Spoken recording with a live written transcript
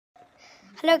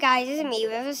Hello guys, it's me,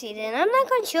 River Seed, and I'm not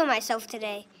going to show myself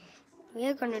today. We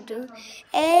are going to do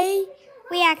a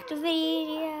react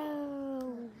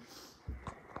video.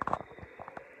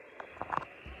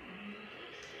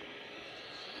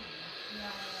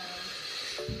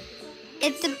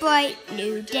 It's a bright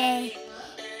new day.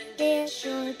 It's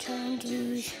your turn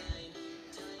to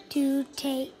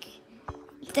take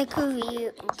the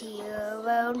career into your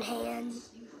own hands.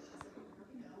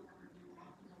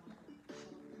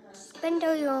 Spend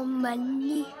all your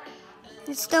money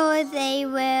in stores they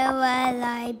will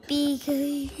I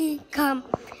become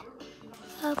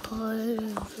a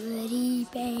poverty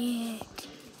band.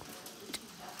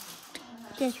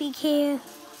 Just be careful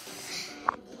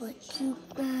what you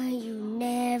buy, you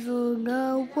never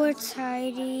know what's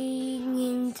hiding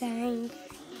inside.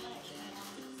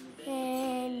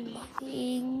 And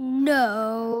you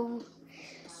know,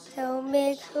 so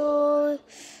make sure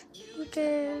you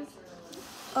do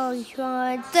all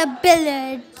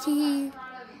responsibility.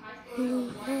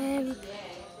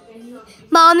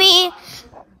 Mommy,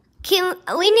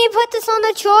 we need to put this on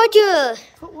the charger.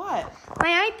 Put what?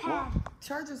 My iPad. Well,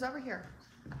 charger's over here.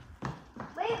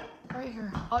 Wait. Right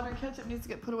here. Audrey, ketchup needs to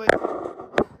get put away.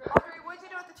 Audrey, what'd you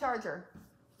do with the charger?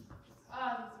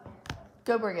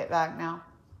 Go bring it back now.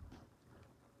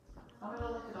 I'm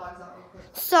gonna let the dogs out real quick.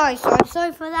 Sorry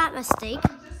for that mistake.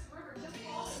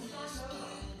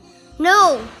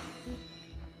 No.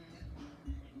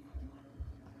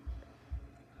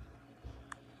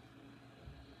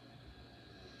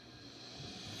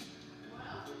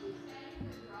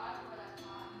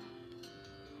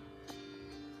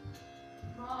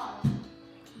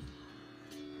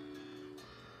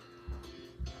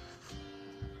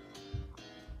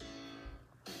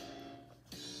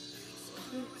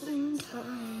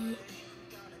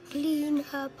 Clean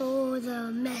up all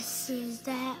the messes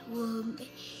that were made.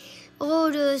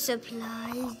 Order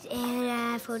supplies and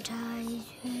advertise.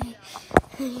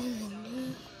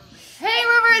 Hey,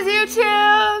 Rivers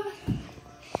YouTube!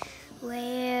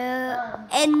 Well,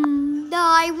 and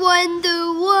I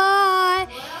wonder why.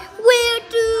 Where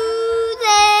do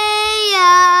they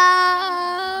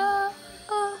are?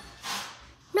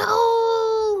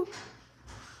 No,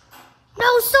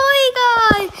 sorry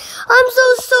guys. I'm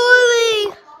so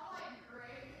sorry.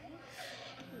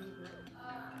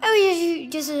 Oh, yeah,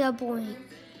 this is a boy.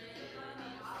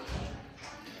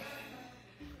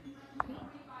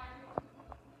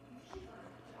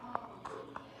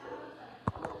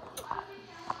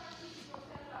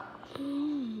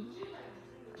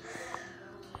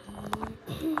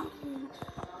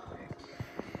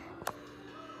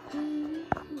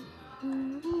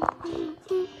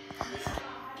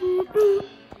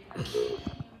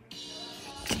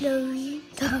 Chloe,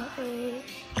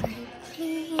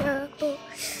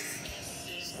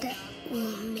 that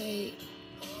will make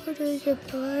order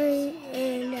supply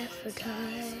and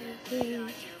advertising.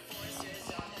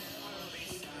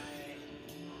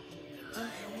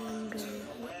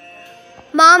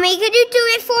 Mommy, can you do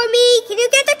it for me? Can you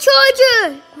get the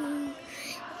charger?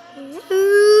 Who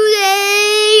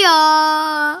they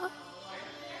are?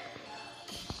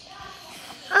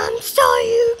 I'm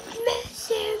sorry,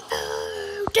 messing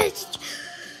up. Just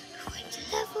went to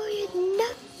level you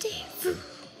nothing for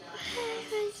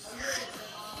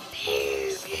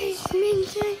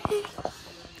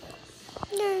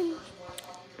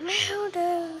how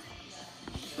to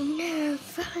never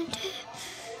find it.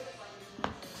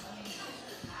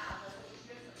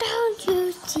 Don't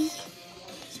you see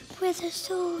with a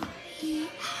story?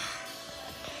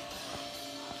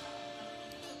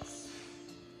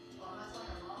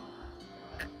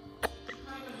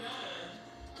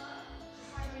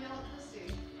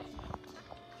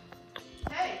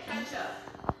 Hey, ketchup.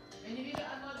 And you need to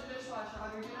unload the dishwasher,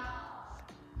 Audrey.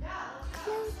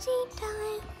 Closing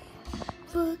time.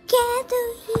 Together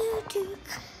you do.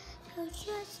 So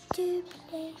just to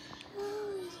play.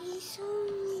 Oh, he's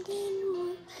something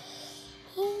more.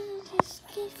 In this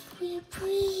gift we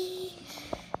breathe.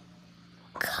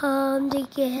 Come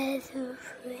together,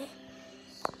 friend.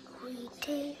 We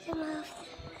take them off.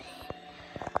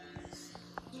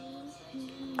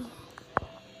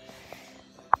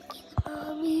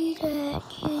 Mommy, that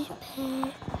is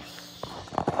bad.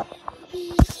 We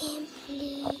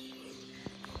simply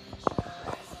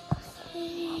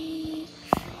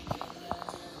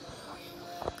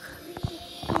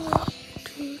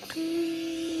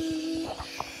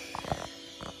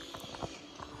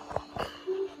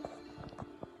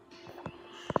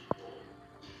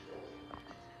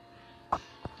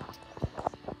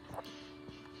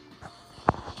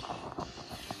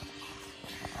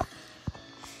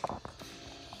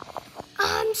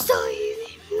I'm sorry.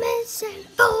 and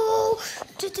fall.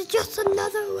 Just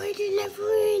another way to live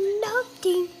in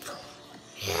nothing.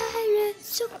 And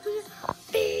it's so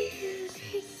big.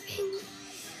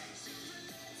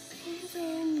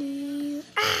 And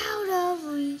out of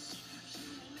reach.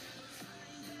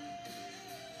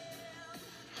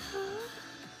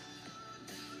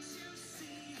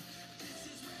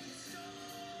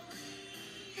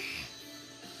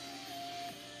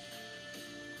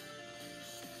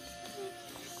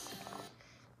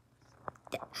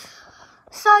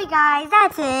 Sorry guys,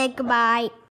 that's it. Goodbye.